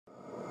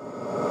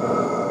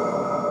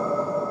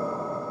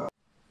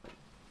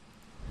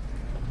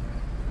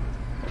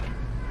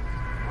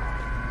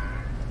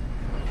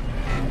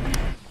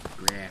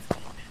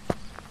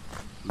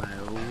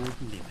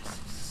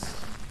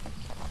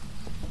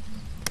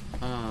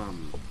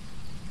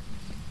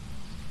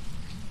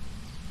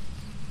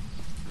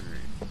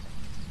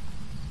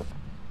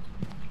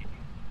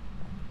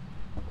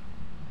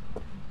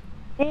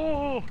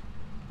Oh,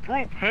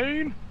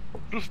 propane?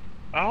 Just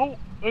out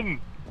and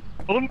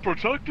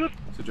unprotected?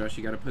 So Josh,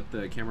 you gotta put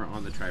the camera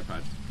on the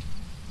tripod.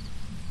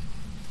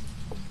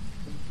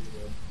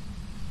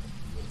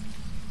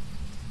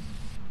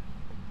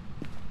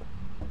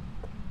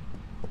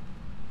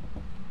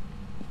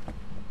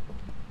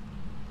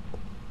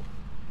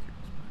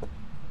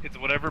 It's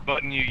whatever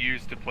button you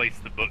use to place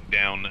the book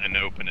down and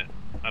open it.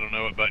 I don't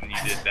know what button you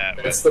did that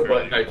with. That's the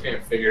button I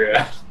can't figure it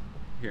out.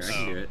 Here, I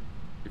can do it.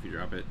 If you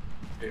drop it.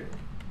 Here.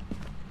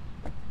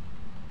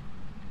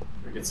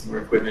 We get some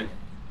more equipment.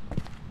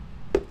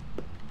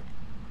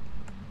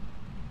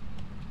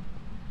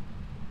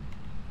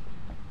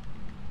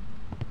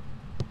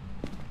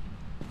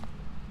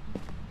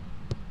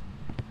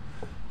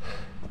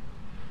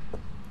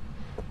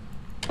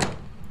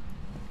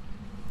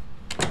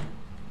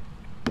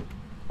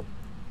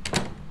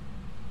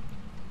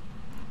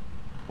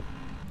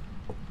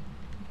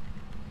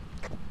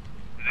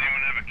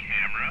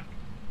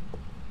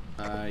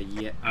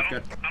 Yeah, I've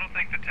got... I don't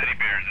think the teddy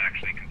bear is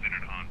actually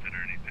considered haunted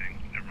or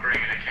anything. They're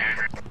bringing a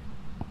camera.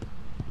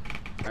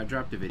 I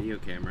dropped a video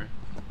camera.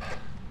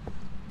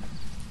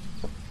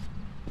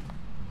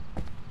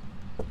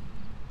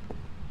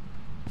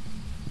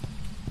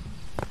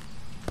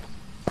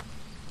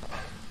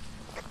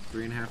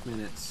 Three and a half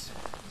minutes.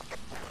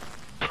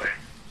 Okay.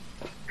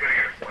 You gotta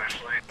get a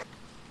flashlight.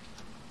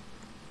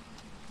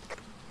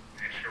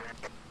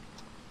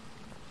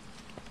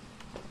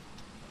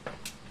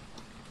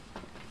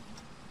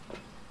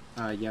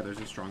 Yeah, there's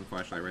a strong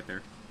flashlight right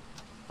there.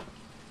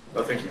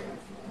 Oh, thank you.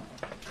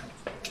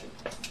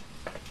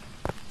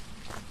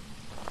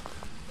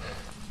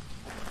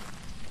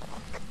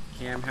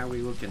 Cam, how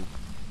we looking?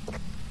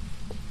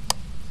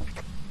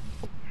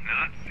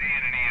 Not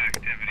seeing any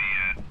activity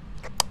yet.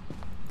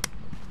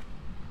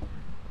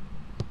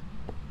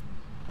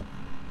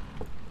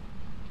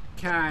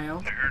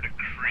 Kyle. I heard a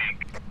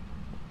creak.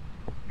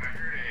 I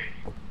heard a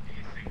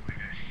hissing like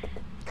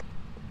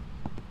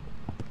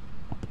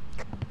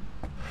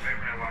right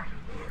when I walked in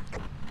the door.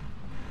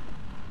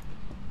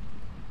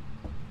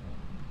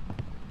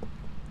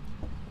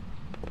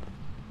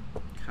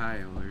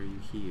 Kyle, are you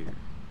here?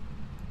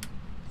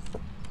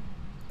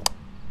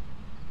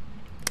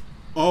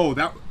 Oh,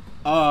 that...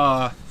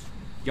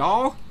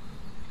 Y'all?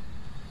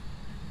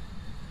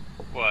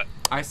 What?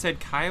 I said,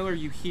 Kyle, are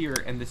you here?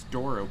 And this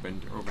door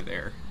opened over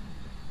there.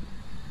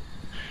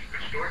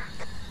 Which door?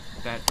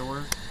 That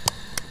door.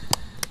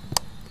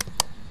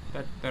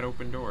 That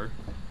open door.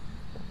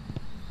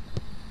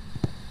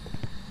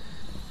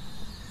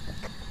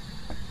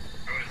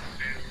 I would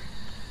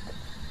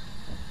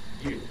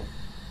assume. You.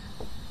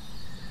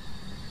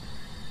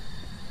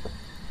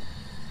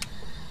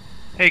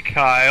 Hey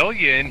Kyle,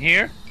 you in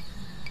here?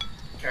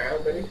 Kyle,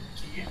 buddy?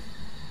 Key?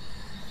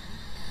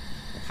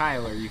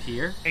 Kyle, are you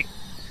here? Hey.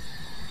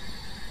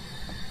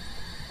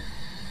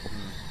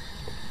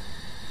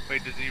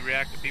 Wait, does he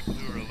react to people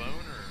who are alone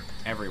or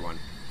Everyone.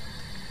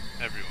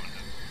 everyone?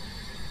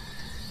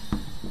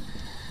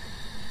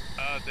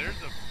 There's a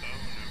phone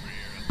over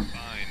here. That's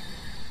fine.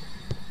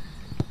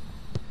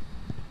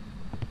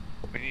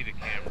 We need a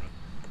camera.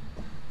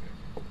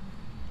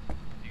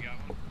 You got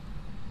one?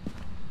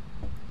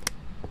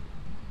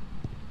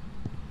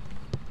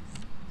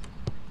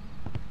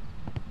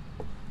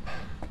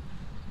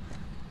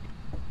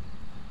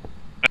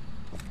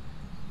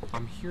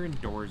 I'm hearing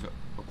doors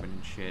open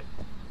and shit.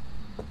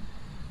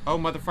 Oh,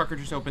 motherfucker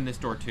just opened this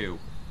door too.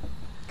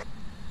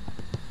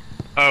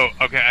 Oh,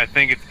 okay. I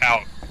think it's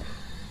out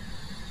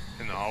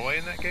in the hallway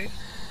in that case.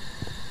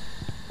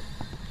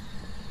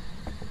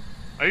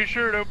 Are you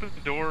sure it opened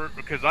the door?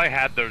 Because I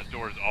had those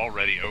doors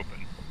already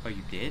open. Oh,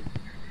 you did?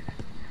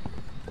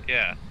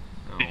 Yeah.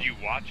 Oh. Did you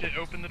watch it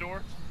open the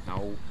door?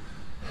 No.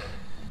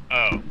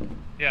 Oh.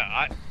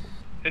 Yeah,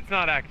 it's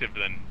not active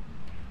then.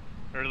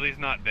 Or at least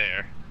not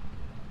there.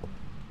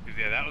 Because,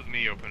 yeah, that was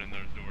me opening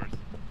those doors.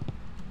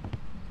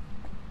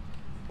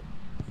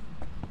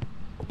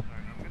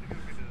 Alright,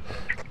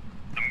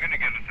 I'm gonna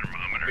get a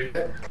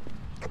thermometer.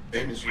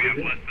 Name is We have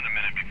you. less than a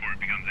minute before it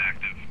becomes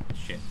active.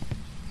 Shit.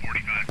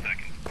 45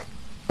 seconds.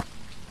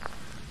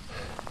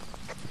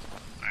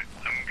 Alright,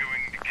 I'm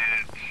going to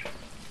get...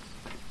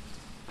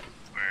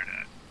 Where it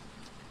at?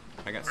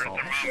 I got Where's salt.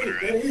 thermometer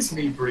Shit, that is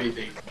me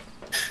breathing.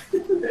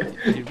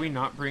 Did we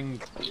not bring...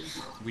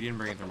 We didn't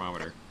bring a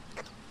thermometer.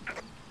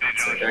 Hey,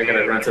 Josh, I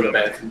gotta run to the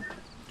bathroom.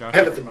 Josh? I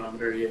have a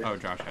thermometer, yeah. Oh,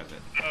 Josh has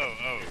it.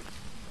 Oh.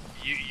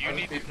 You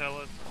need to tell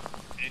us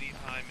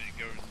anytime it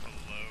goes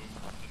below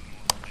the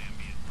normal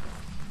ambient.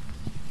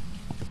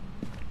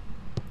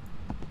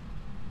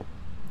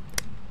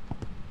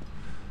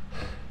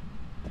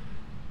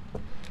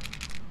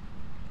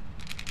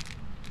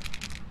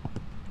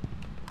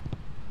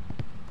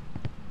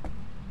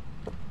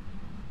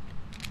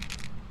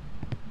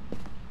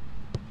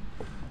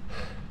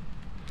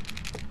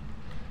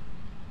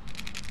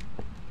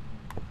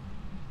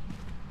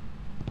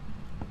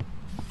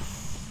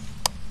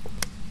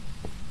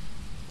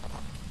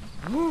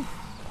 Whew.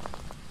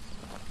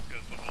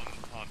 Because the one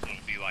on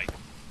will be like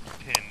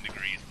 10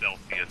 degrees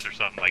Celsius or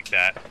something like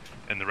that.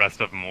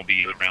 most of them will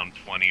be around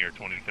 20 or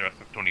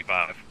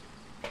 25.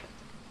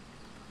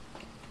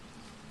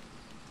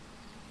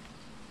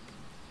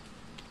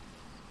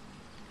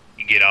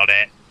 You get all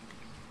that?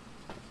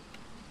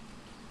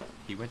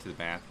 He went to the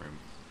bathroom.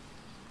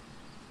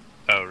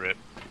 Oh, rip.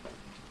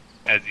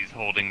 As he's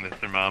holding the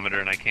thermometer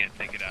and I can't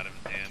take it out of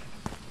his hand.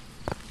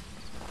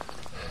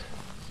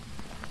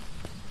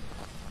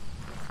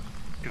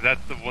 Because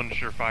that's the one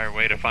surefire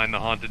way to find the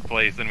haunted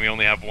place, and we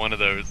only have one of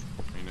those.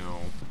 I know.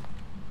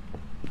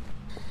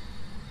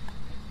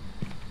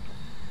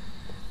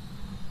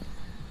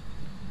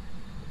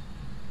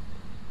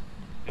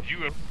 Did you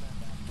open that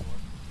back door?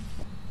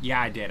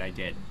 Yeah, I did.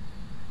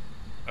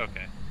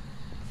 Okay.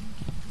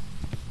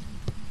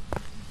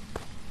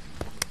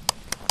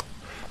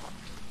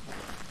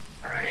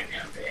 Alright,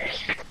 now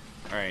back.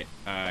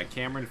 Alright,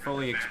 Cameron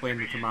fully explained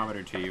the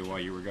thermometer to you while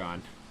you were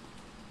gone.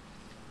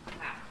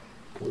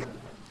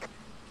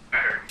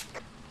 Better.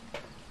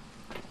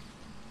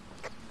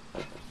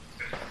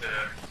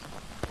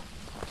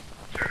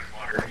 Turn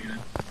water in.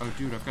 Oh,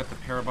 dude, I've got the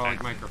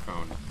parabolic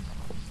microphone.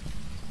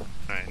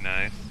 Alright,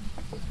 nice.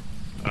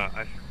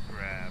 I should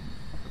grab...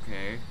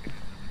 Okay.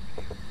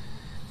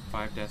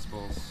 5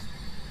 decibels.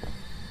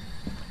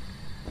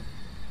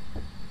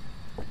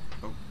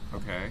 Oh,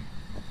 okay.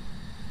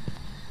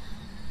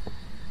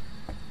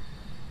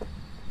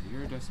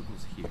 0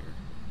 decibels here.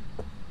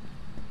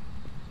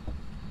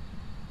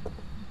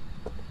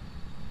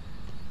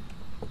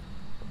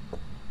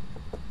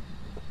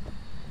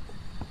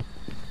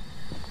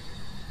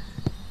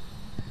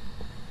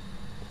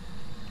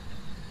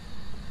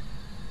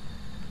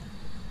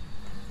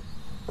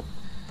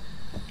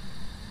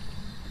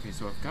 Okay,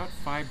 so I've got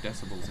 5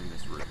 decibels in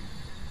this room.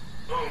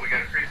 Oh, we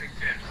got freezing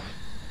temps.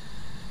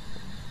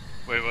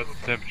 Wait, what's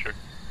the temperature?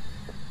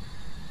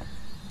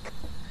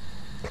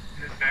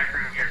 In this back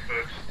room here,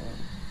 folks.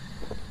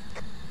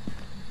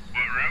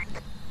 What room?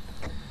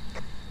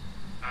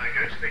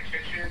 Go to the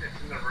kitchen.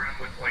 It's in the room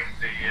with, like,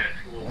 the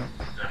tools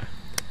and stuff.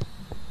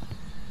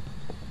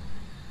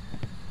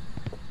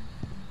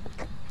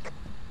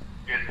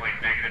 It's like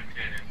 -10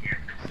 in here,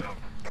 so.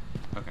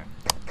 Okay.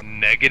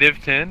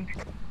 -10?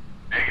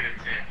 -10,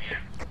 yeah.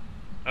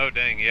 Oh,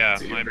 dang, yeah.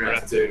 Take a My breath,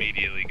 breath too.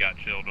 immediately got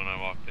chilled when I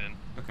walked in.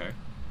 Okay.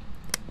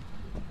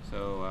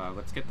 So,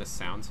 let's get the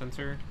sound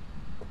sensor.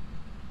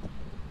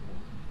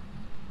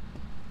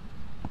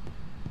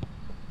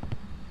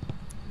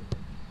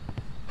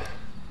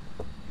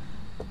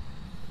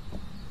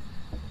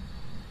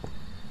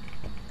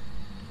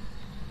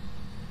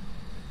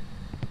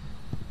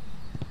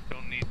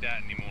 Don't need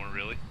that anymore,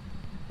 really.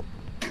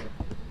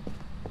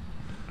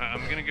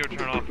 I'm gonna go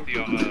turn off the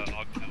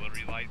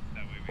auxiliary lights,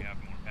 that way we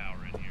have more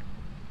power in here.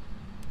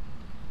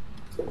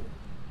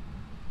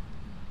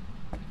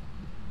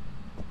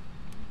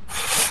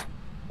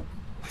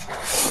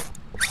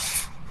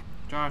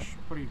 Josh,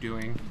 what are you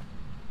doing?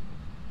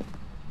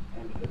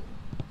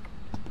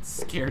 It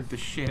scared the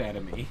shit out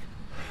of me.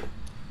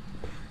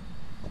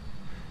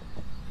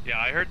 Yeah,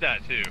 I heard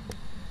that too.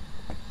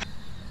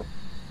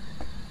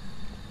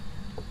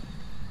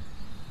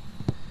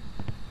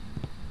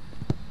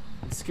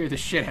 It scared the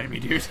shit out of me,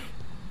 dude.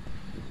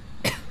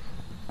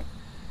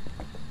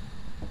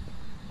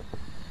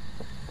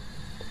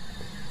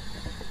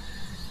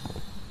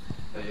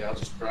 Yeah, I'll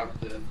just drop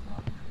the.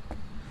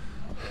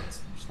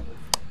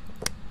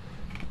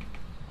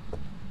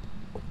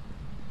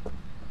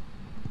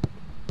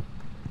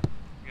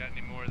 You got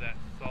any more of that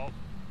salt?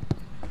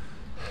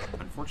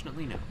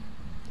 Unfortunately, no.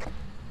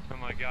 Oh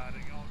my god,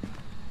 it all...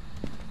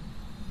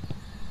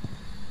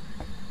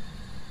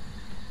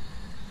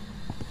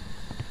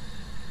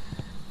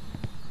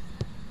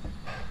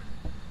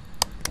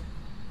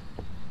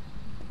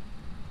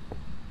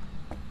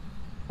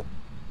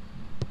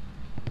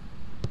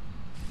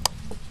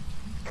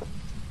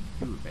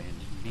 You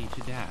abandoned me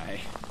to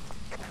die.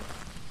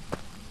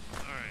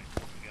 Alright,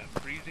 we got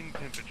freezing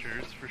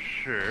temperatures for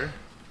sure.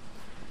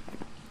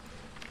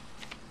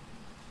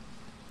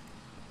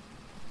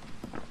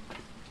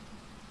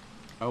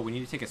 Oh, we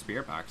need to take a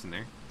spirit box in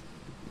there.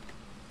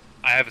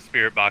 I have a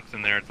spirit box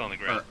in there, it's on the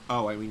ground.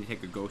 Oh, we need to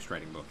take a ghost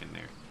writing book in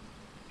there.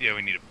 Yeah,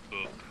 we need a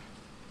book.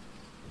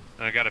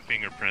 And I got a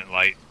fingerprint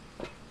light.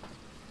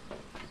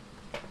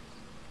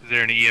 Is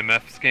there an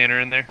EMF scanner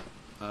in there?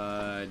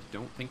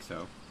 Don't think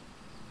so.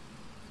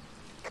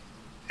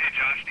 Hey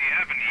Josh, do you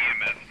have an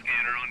EMF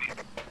scanner on you?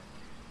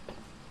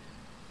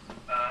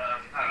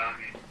 Not on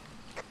me.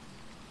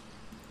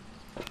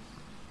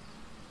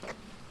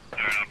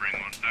 Alright, I'll bring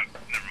one. Oh,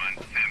 never mind.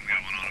 Sam's got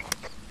one on him.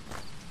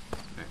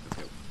 Alright, let's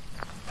go.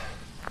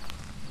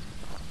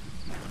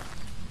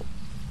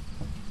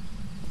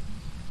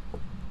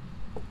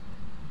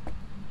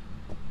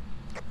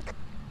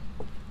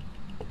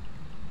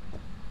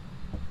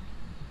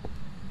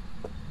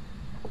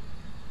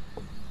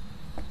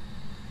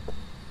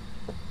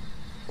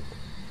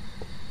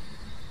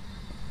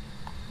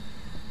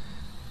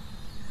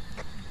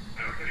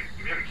 Okay,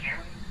 do we have a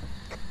camera?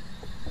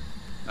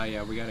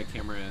 Yeah, we got a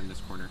camera in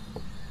this corner.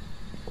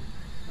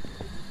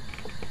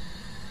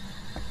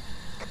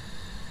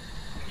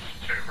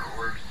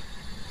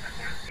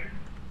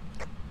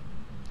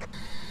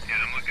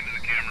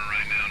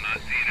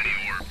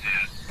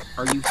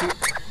 Are you here?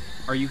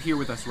 Are you here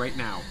with us right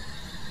now?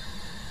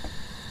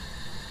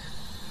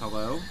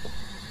 Hello?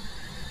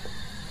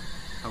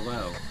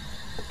 Hello?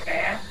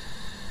 And?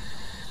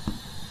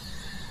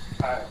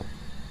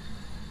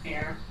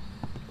 Here.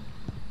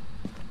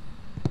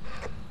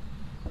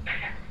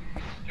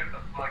 Get the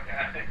fuck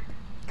out of here.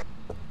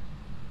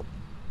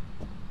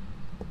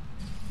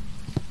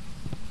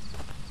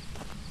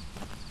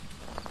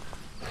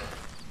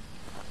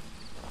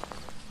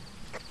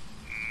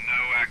 No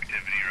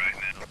activity right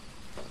now.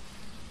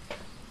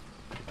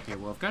 Okay,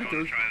 well, I've got to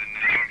Wanna go. try the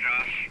name,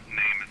 Josh?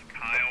 Name is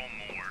Kyle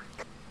Moore.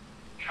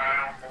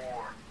 Kyle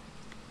Moore.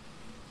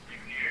 You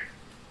here?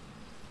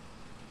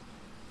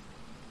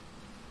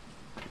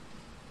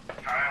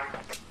 Kyle.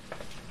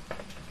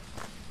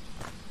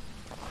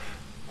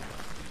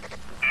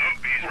 Oh,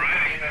 he's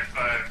writing. EMF 5.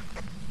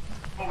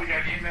 Oh, we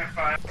got EMF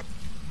 5.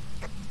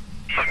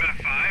 EMF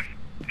 5?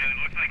 And it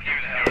looks like he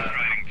was ghost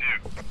writing too.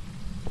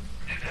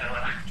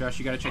 Josh,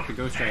 you got to check the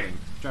ghostwriting.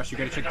 Josh, you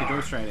got to check the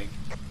ghostwriting.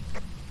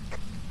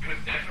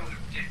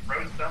 It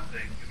wrote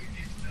something. We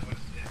need to know what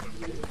it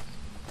is.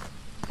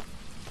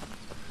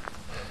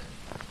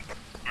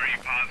 Are you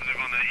positive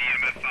on that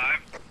EMF 5?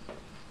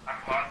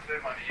 I'm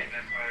positive on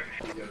EMF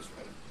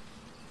 5.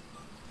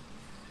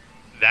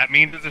 That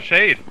means it's a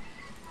shade.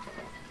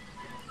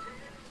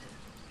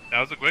 That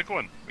was a quick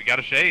one. We got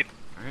a shade.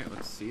 Alright,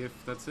 let's see if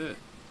that's it.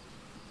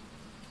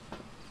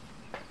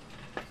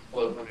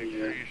 Well, Are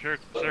you sure?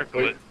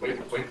 Circle it.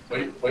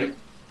 Wait.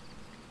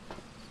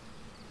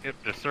 Yep,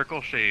 just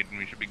circle shade and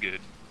we should be good.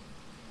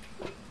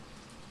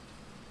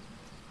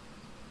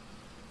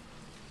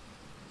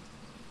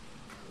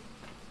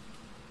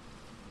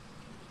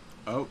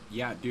 Oh,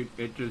 yeah, dude,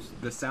 it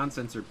just, the sound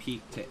sensor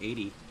peaked to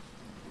 80.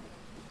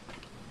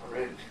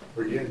 Alright,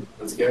 we're good.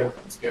 Let's go.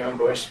 Let's go,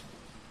 boys.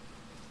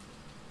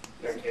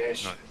 No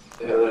cash. Nice.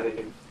 The hell out of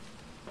here.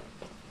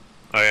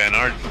 Oh yeah, and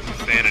our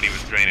sanity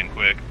was draining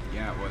quick.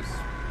 Yeah, it was.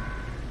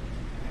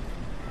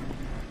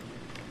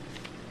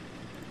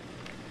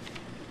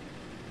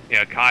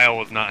 Yeah, Kyle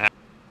was not happy.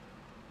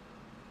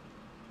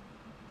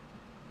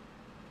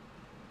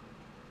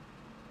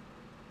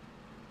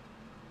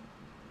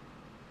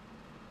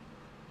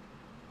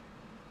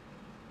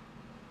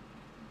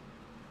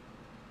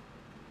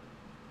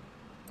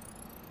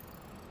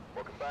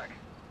 Welcome back.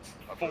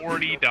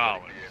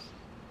 $40.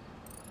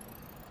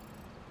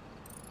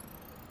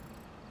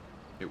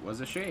 It was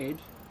a shade.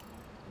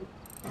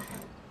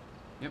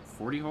 Yep,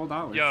 40 whole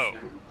dollars. Yo,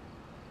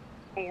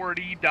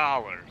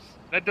 $40.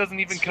 That doesn't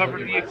even cover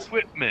the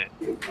equipment.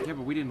 Yeah, but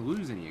we didn't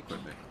lose any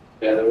equipment.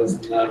 Yeah, that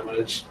was not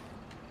much.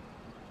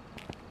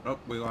 Oh,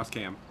 we lost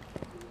Cam.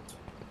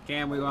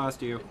 Cam, we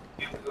lost you.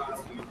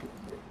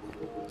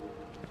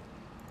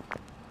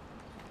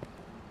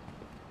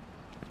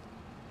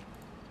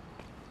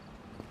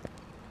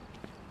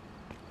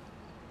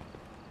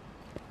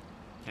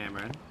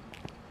 Cameron.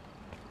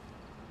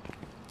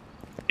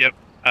 Yep.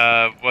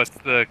 What's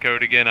the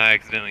code again? I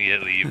accidentally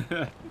hit leave.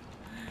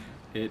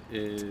 It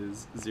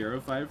is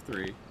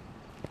 053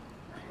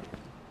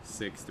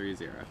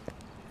 630.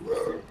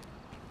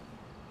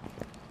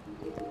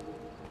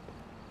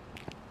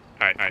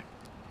 Alright.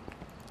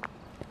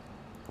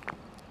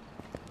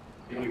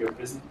 You wanna go to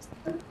prison?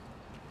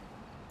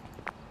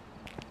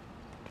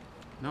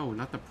 No,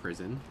 not the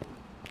prison.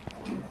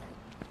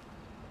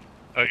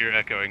 Oh, you're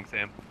echoing,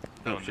 Sam.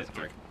 Oh, on shit,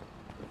 Discord.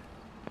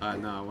 sorry.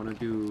 No, I want to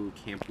do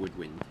Camp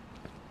Woodwind.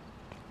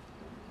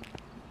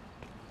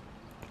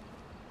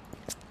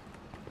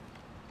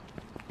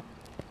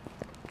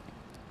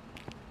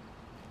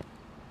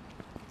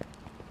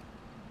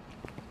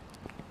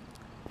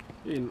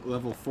 In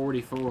level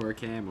 44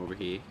 Cam over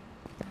here.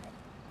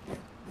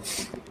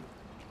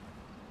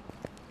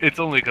 It's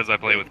only because I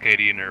play with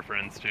Katie and her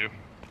friends too.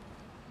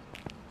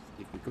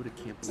 If we go to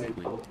Camp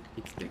Woodwind,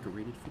 it's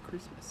decorated for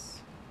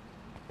Christmas.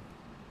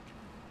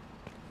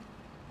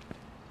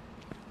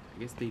 I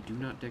guess they do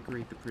not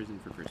decorate the prison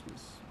for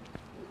Christmas.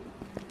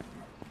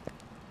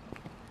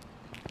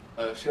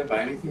 Should I buy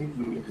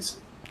anything?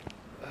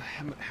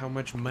 How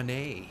much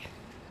money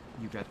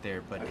you got there,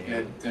 buddy?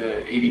 I've got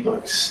 80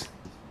 bucks.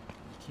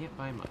 You can't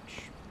buy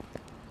much.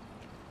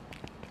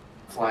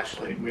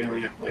 Flashlight. We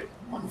only have like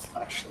one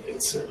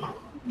flashlight, so.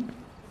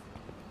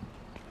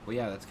 Well,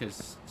 yeah, that's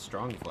because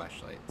strong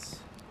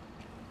flashlights.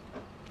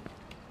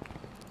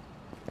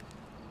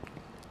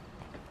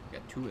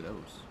 Got 2 of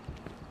those.